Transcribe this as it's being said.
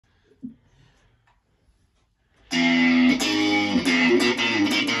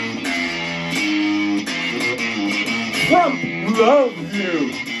Trump loves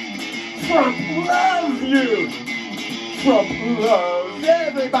you. Trump loves you. Trump loves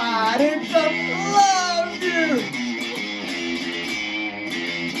everybody. Trump loves you.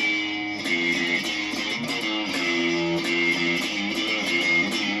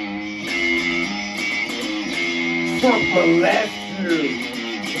 Trump molests you.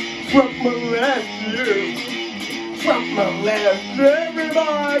 Trump molests you. Trump molests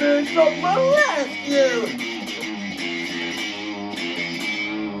everybody. Trump molests you.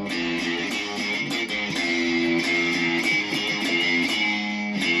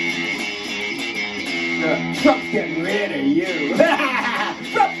 Trump's getting rid of you.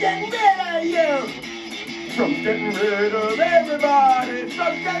 Trump's getting rid of you. Trump's getting rid of everybody.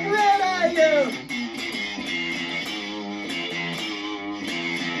 Trump's getting rid of you.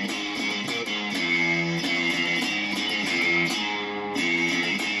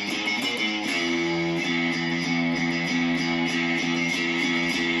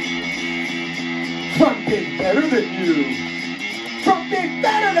 Trump is better than you. Trump is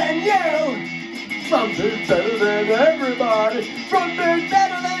better than you. Trump is better than everybody. Trump is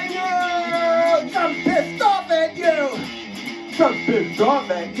better than you. Trump pissed off at you. Trump pissed off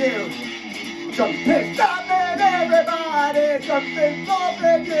at you. Trump pissed off at everybody. Trump pissed off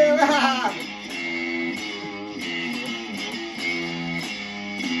at you.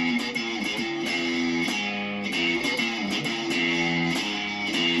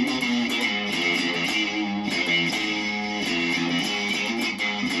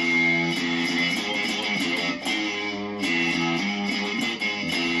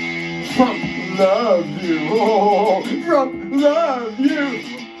 Trump loves you. Oh, Trump loves you.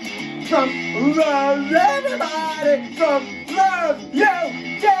 Trump loves everybody. Trump loves you.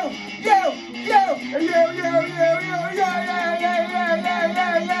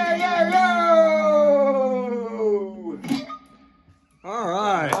 All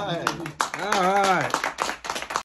right. All right.